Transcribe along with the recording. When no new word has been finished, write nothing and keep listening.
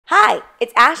Hi,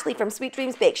 it's Ashley from Sweet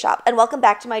Dreams Bake Shop, and welcome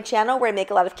back to my channel where I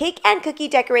make a lot of cake and cookie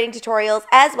decorating tutorials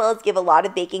as well as give a lot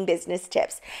of baking business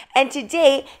tips. And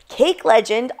today, cake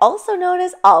legend, also known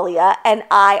as Aliya, and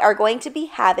I are going to be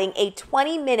having a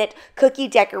 20-minute cookie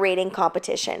decorating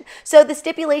competition. So the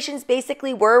stipulations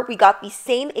basically were we got the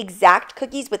same exact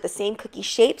cookies with the same cookie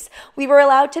shapes. We were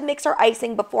allowed to mix our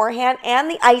icing beforehand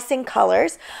and the icing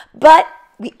colors, but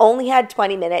we only had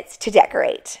 20 minutes to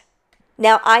decorate.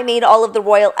 Now, I made all of the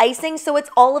royal icing, so it's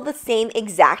all of the same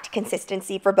exact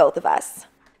consistency for both of us.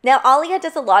 Now, Aliya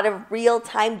does a lot of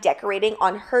real-time decorating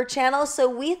on her channel, so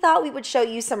we thought we would show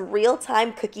you some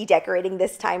real-time cookie decorating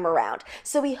this time around.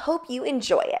 So we hope you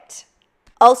enjoy it.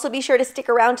 Also, be sure to stick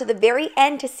around to the very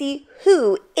end to see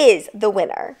who is the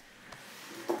winner.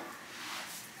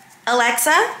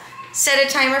 Alexa, set a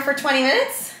timer for 20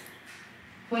 minutes.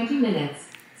 20 minutes,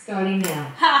 starting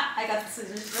now. Ha! I got the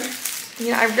scissors first.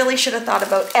 You know, I really should have thought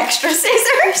about extra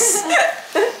scissors.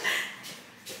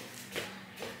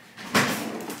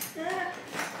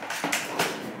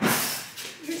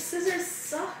 Your scissors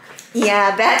suck.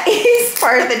 Yeah, that is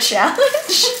part of the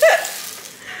challenge.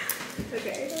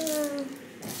 Okay.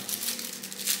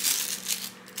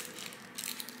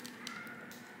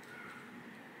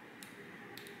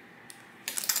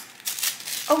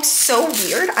 Oh, so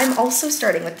weird. I'm also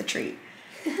starting with the treat.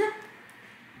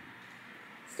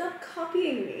 Stop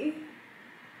copying me.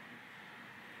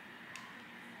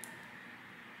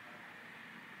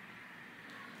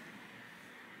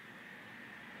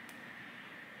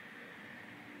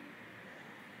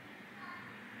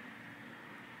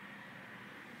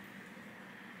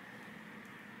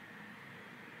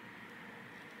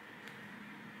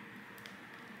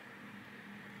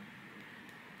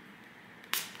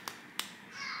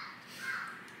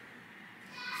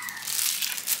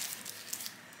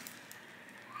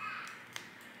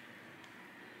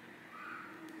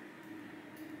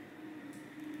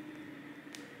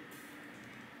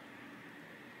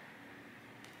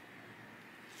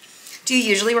 Do you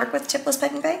usually work with tipless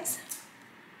piping bags?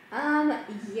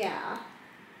 Yeah.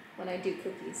 When I do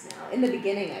cookies now. In the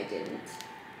beginning I didn't.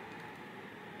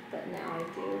 But now I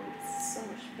do. It's so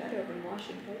much better than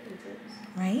washing piping tips.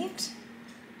 Right?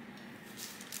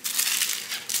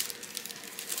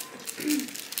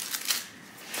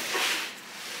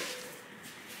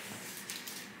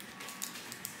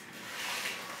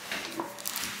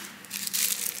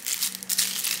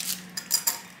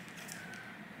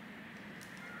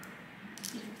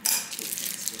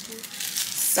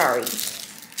 Sorry,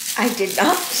 I did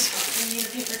not. I need a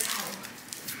paper towel.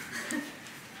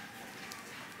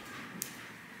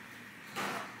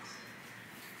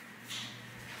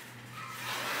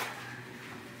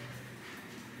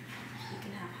 You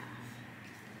can have half.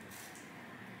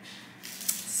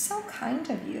 So kind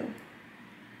of you.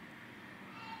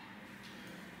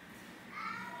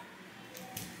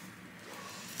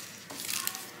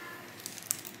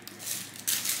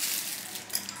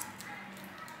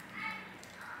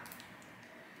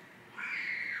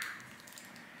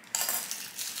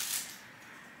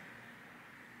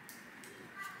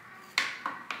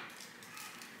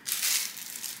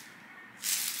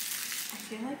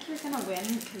 I feel like you're gonna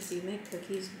win because you make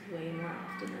cookies way more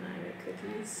often than I make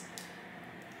cookies.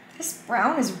 This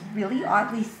brown is really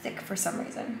oddly thick for some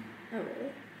reason. Oh,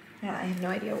 really? Yeah, I have no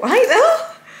idea why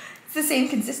though. It's the same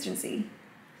consistency.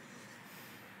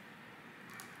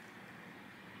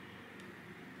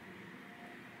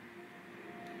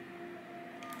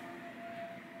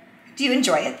 Do you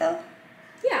enjoy it though?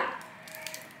 Yeah.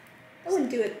 I wouldn't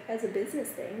do it as a business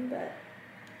thing, but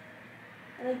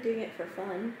I like doing it for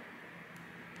fun.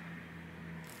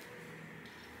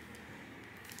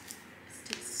 This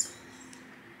takes so long.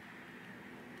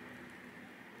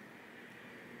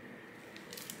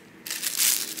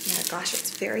 Yeah, gosh,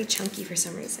 it's very chunky for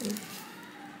some reason.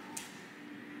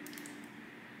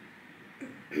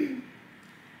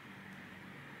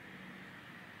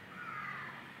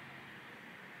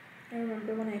 I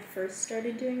remember when I first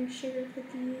started doing sugar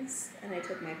cookies and I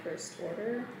took my first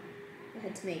order, I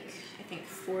had to make, I think,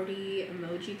 40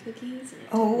 emoji cookies. And it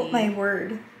Oh took my me,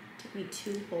 word. It took me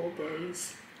 2 whole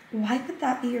days. Why would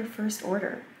that be your first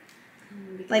order?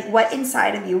 Because Like, what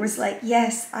inside of you was like,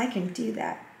 yes, I can do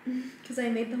that? Because I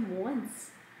made them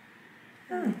once.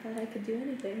 Oh. I thought I could do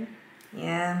anything.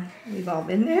 Yeah, we've all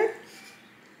been there.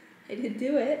 I did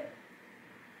do it.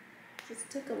 It just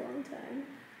took a long time.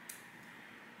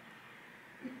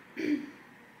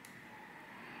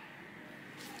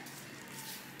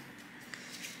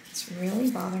 It's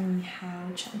really bothering me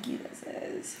how chunky this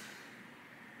is.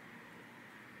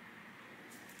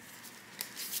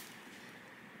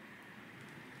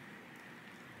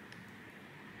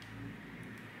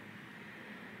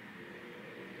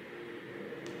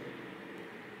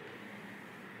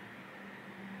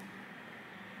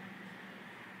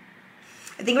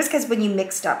 I think it was because when you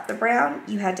mixed up the brown,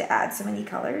 you had to add so many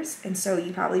colors, and so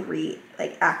you probably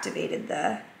activated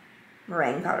the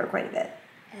meringue powder quite a bit.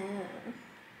 Oh.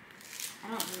 I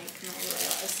don't make my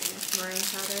royal icing with meringue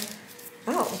powder.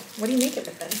 Oh, what do you make it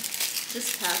with then?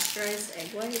 Just pasteurized egg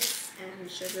whites and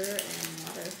sugar and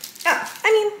water. Oh,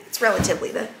 I mean, it's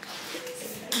relatively the same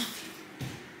thing.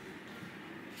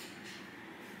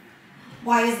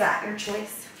 Why is that your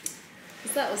choice?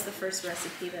 Because that was the first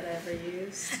recipe that I ever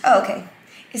used. Oh, okay.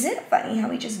 Isn't it funny how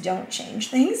we just don't change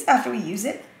things after we use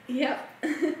it? Yep.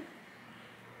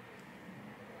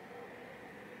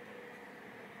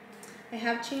 I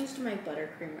have changed my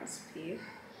buttercream recipe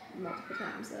multiple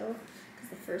times though, because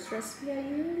the first recipe I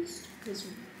used was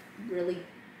really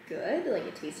good. Like,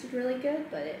 it tasted really good,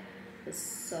 but it was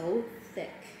so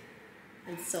thick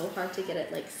and so hard to get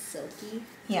it like silky.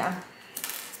 Yeah.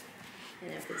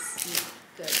 And it was not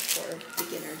good for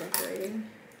beginner decorating.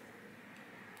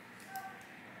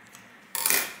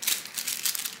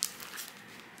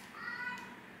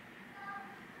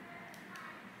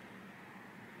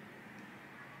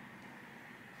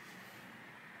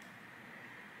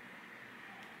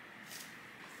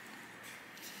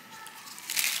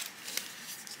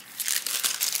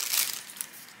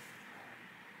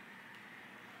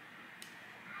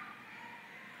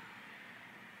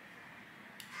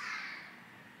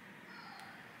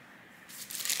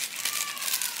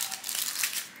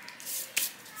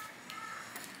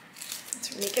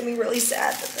 It's making me really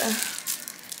sad that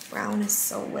the brown is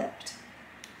so whipped.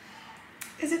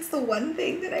 Because it's the one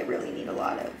thing that I really need a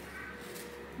lot of.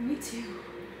 Me too.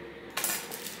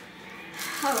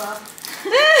 Oh well.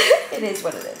 It is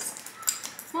what it is.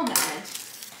 We'll manage.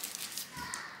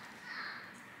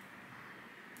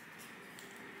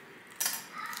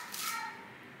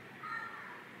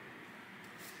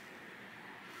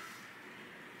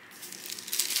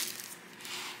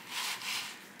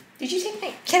 Did you take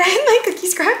my... Can I have my cookie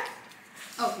scrub?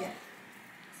 Oh, yeah.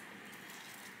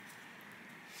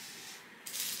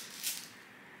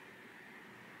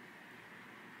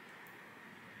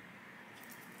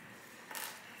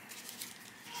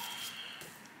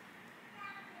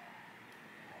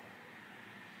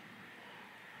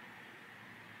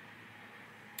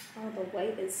 Oh, the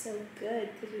white is so good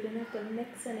because we didn't have to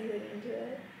mix anything into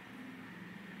it.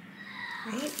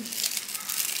 Right?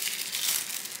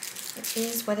 It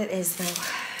is what it is, though.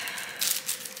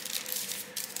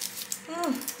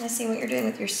 Oh, I see what you're doing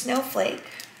with your snowflake.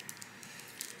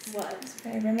 What? It's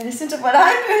very reminiscent of what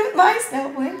I'm doing with my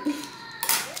snowflake.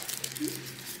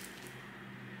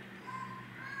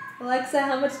 Alexa,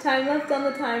 how much time left on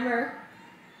the timer?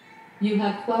 You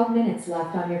have 12 minutes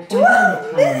left on your 12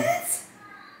 20-minute timer. minutes?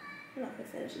 I'm not going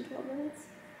to finish in 12 minutes.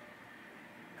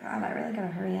 God, I really gotta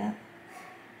hurry up.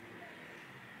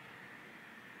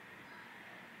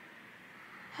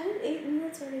 How did 8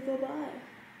 minutes already go by?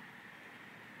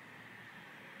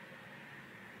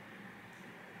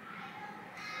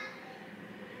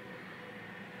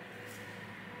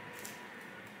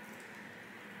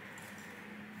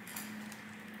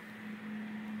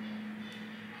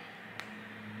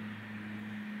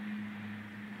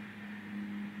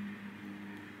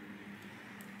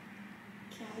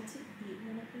 Can't wait to eat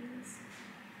one of these.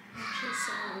 I'm actually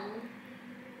so hungry.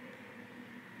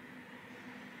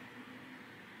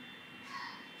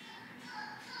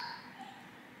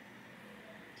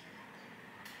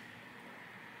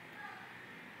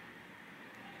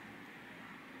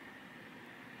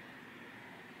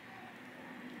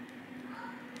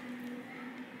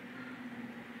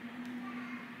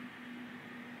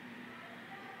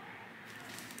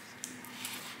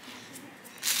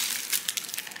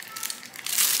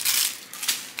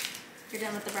 You're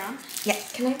done with the brown? Yeah,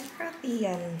 can I pour out the,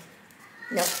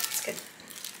 no, it's good.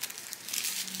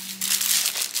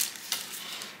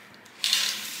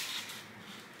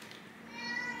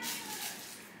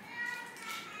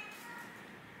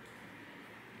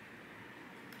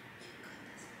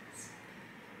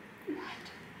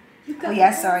 You Oh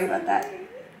yeah, sorry about that.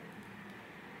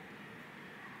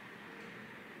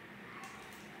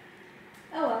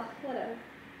 Oh well, whatever.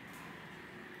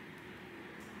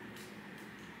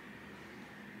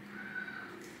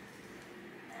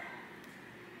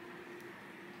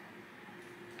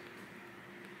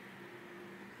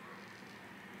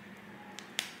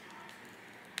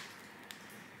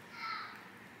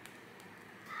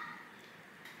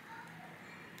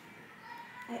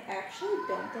 I actually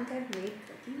don't think I've made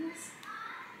cookies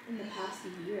in the past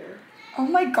year. Oh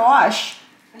my gosh.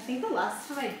 I think the last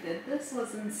time I did this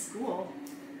was in school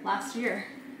last year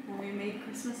when we made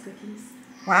Christmas cookies.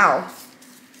 Wow.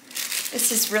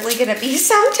 This is really gonna be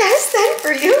some test then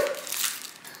for you.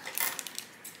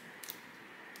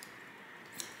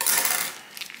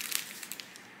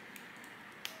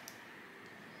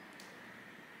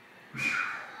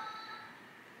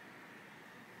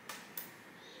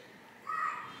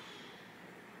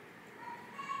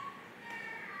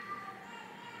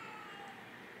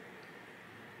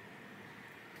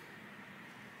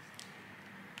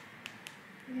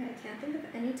 Yeah, I can't think of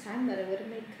any time that I would have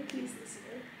made cookies this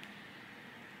year.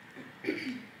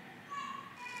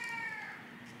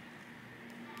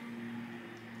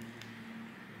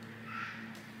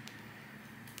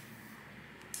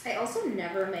 I also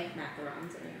never make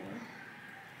macarons anymore.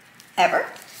 Ever?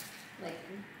 Like,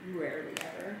 rarely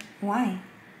ever. Why?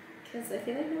 Because I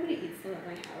feel like nobody eats them at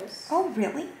my house. Oh,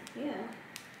 really? Yeah.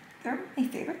 They're my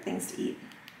favorite things to eat.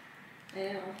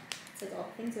 I know. It's like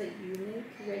all things that you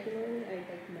make regularly, I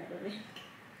like never make.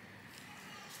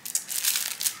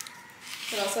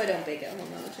 But also I don't bake at home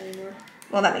that much anymore.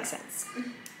 Well, that makes sense.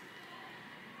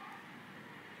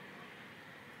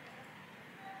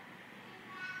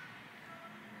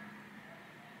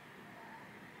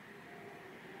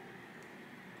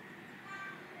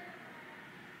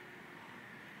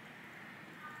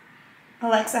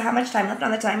 Alexa, how much time left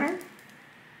on the timer?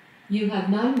 You have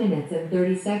 9 minutes and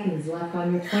 30 seconds left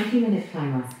on your 20-minute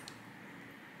timer.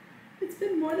 It's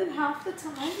been more than half the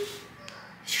time.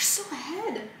 You're so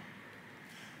ahead.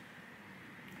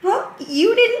 Well,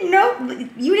 you didn't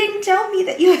tell me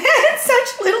that you had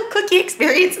such little cookie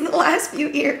experience in the last few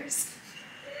years.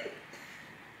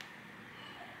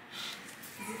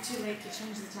 Is it too late to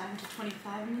change the time to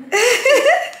 25 minutes?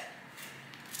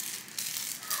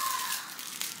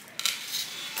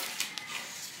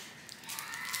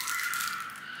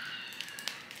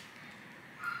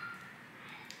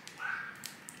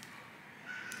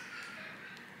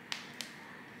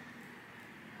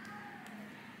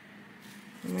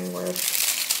 Oh my word.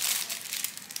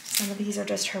 Some of these are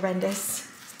just horrendous.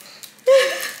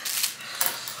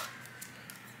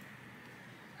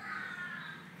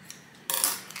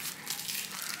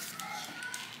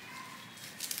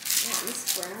 Yeah,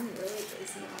 this brown really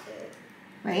is not it.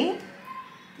 Right?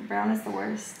 The brown is the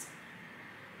worst.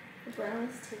 The brown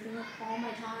is taking up all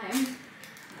my time.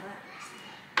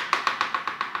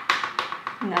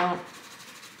 No.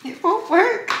 It won't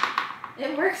work.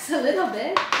 It works a little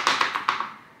bit.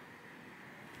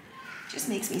 Just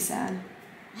makes me sad.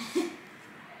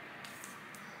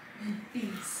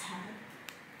 Being sad.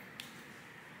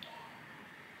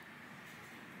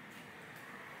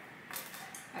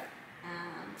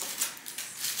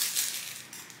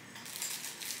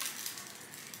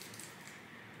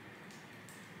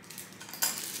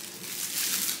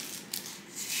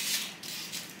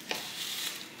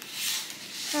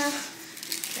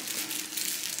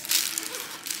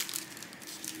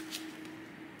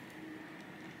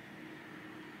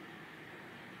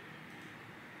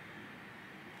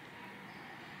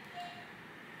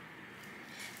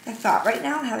 The thought right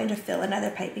now of having to fill another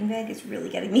piping bag is really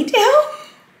getting me down.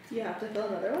 You have to fill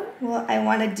another one? Well, I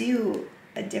want to do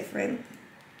a different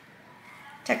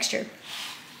texture.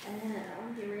 Oh,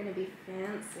 you were gonna be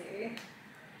fancy.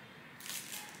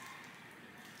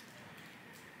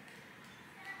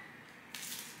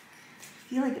 I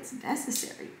feel like it's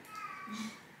necessary.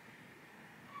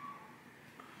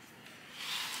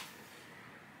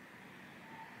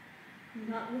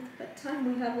 Not with what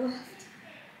time we have left.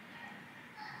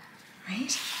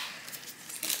 Right?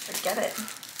 Forget it.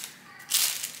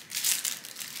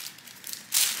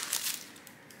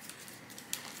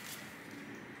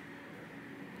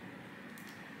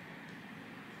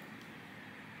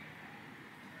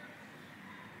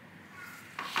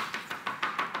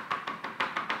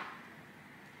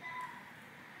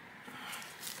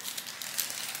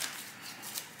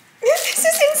 This is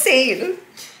insane.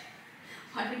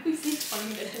 Why did we say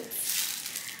 20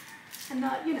 minutes? And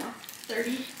not,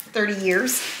 30? 30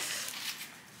 years.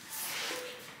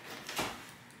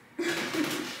 I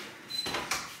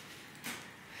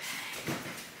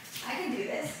can do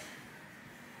this.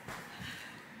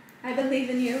 I believe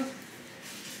in you.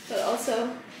 But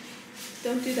also,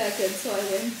 don't do that good so I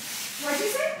win. What'd you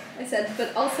say? I said,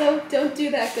 but also, don't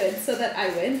do that good so that I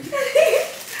win.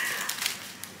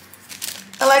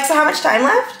 Alexa, how much time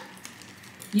left?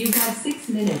 You have 6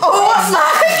 minutes. Oh and my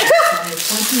on your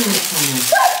 20-minute timer.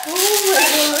 Oh my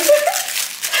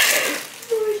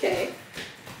god. Okay.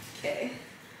 Okay.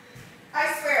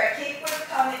 I swear, a cake would have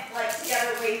come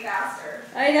together way faster.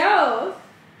 I know.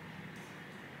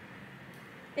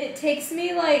 It takes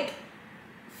me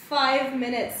 5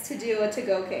 minutes to do a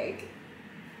to-go cake.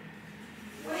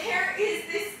 Where is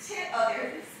this tip? Oh, there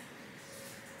it is.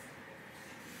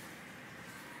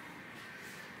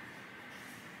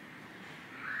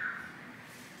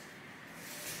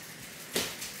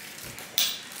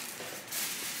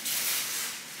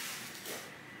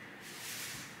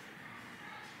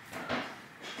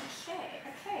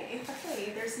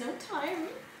 Okay, there's no time.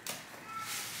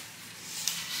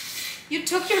 You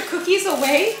took your cookies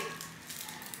away?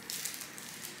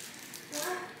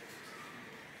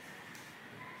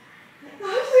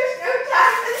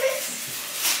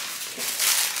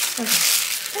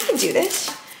 I can do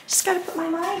this. Just gotta put my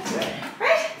mind to it,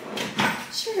 right?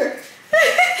 Sure.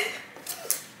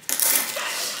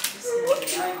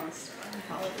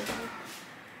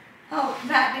 Oh,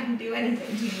 that didn't do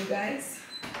anything to you guys.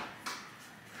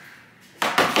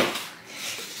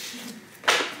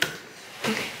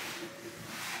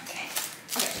 Okay.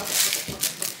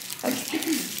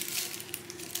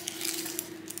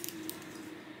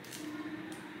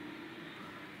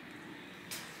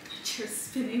 You're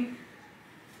spinning.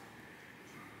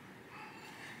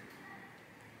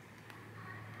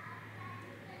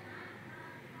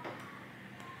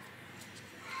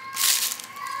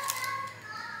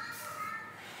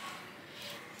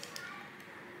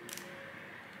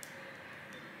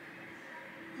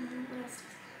 What else?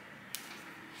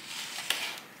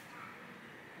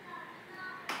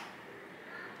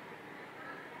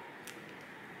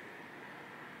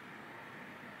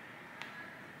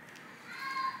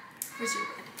 Where's your red?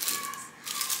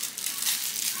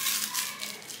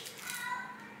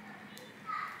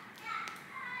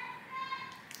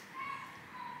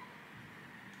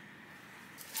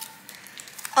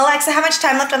 Alexa, how much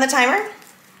time left on the timer?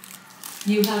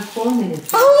 You have 4 minutes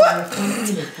Oh. on your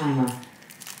 20-minute timer.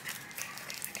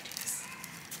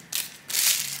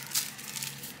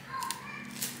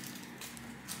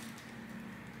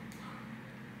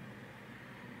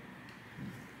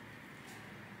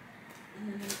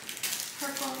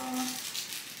 Purple.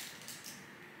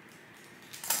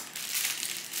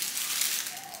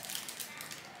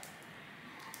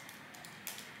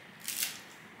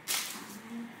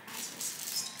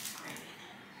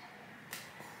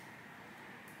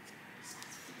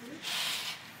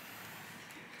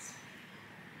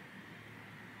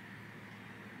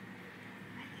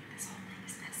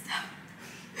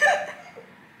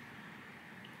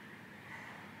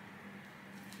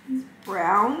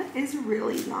 Brown is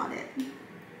really not it.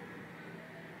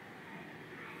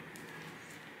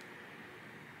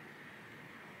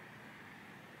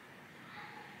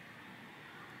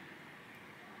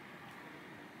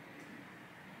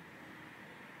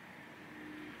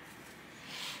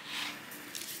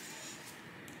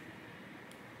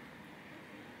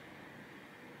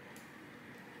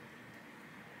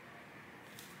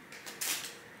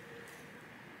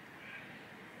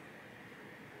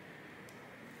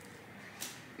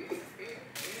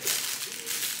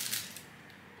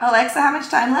 Alexa, how much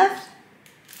time left?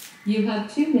 You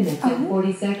have 2 minutes and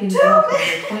 40 seconds 2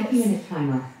 left on your 20-minute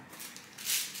timer.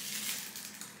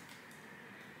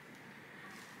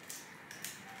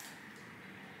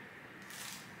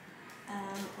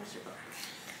 What's your book?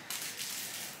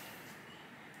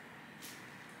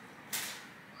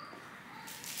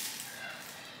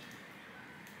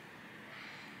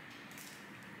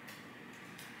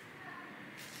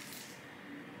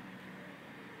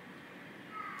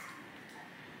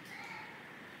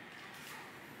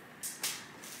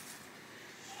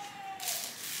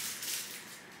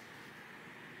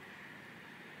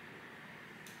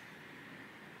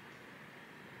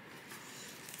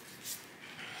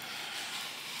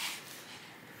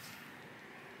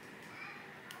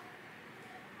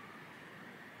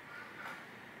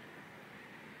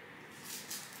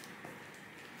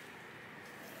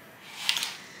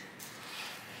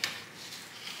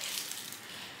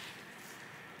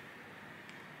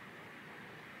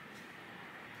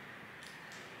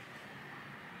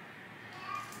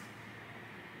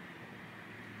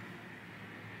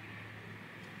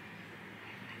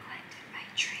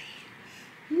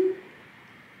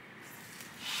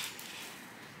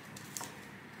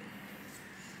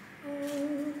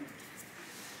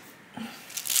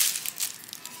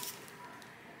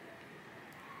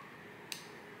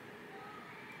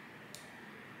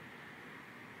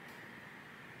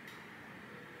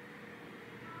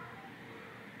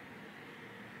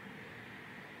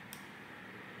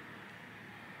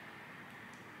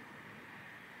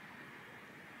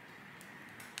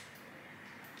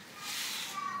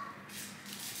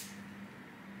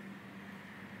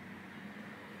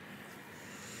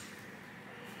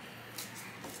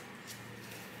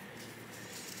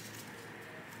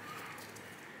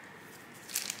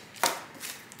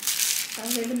 I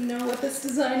don't even know what this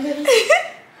design is.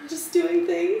 I'm just doing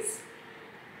things.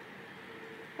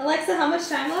 Alexa, how much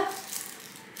time left?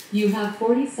 You have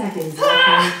 40 seconds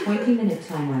left on your 20-minute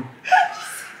timer.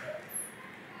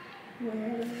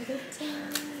 Where the time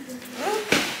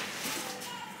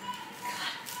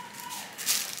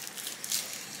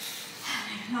I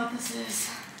don't even know what this is.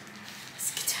 It's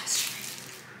a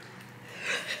catastrophe.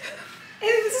 I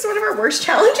think this is one of our worst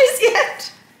challenges yet.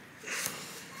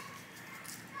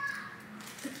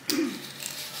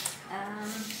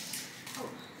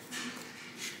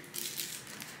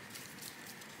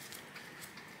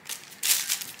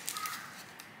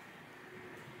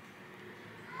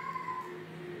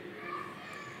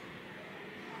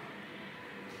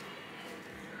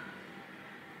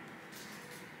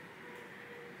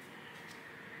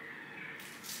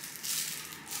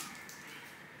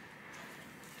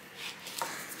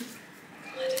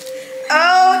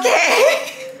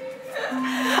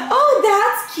 Oh,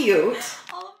 that's cute.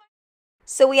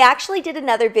 So we actually did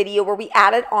another video where we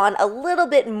added on a little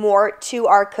bit more to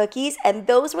our cookies, and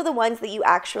those were the ones that you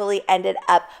actually ended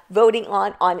up voting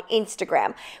on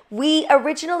Instagram. We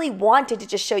originally wanted to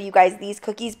just show you guys these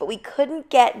cookies, but we couldn't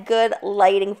get good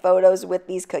lighting photos with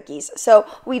these cookies. So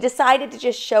we decided to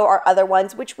just show our other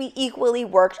ones, which we equally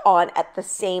worked on at the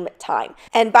same time.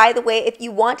 And by the way, if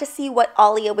you want to see what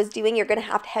Aliya was doing, you're gonna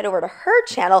have to head over to her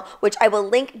channel, which I will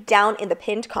link down in the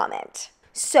pinned comment.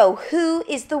 So who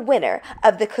is the winner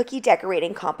of the cookie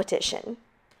decorating competition?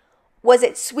 Was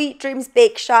it Sweet Dreams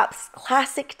Bake Shop's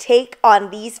classic take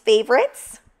on these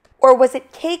favorites? Or was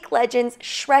it Cake Legend's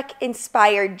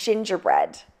Shrek-inspired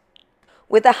gingerbread?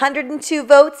 With 102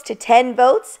 votes to 10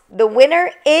 votes, the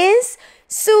winner is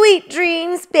Sweet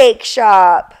Dreams Bake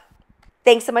Shop.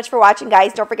 Thanks so much for watching,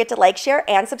 guys. Don't forget to like, share,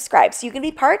 and subscribe so you can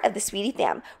be part of the Sweetie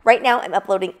fam. Right now, I'm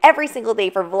uploading every single day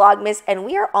for Vlogmas, and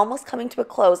we are almost coming to a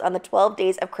close on the 12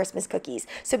 days of Christmas cookies.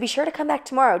 So be sure to come back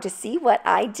tomorrow to see what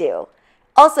I do.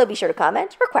 Also, be sure to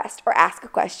comment, request, or ask a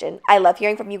question. I love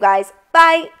hearing from you guys.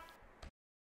 Bye!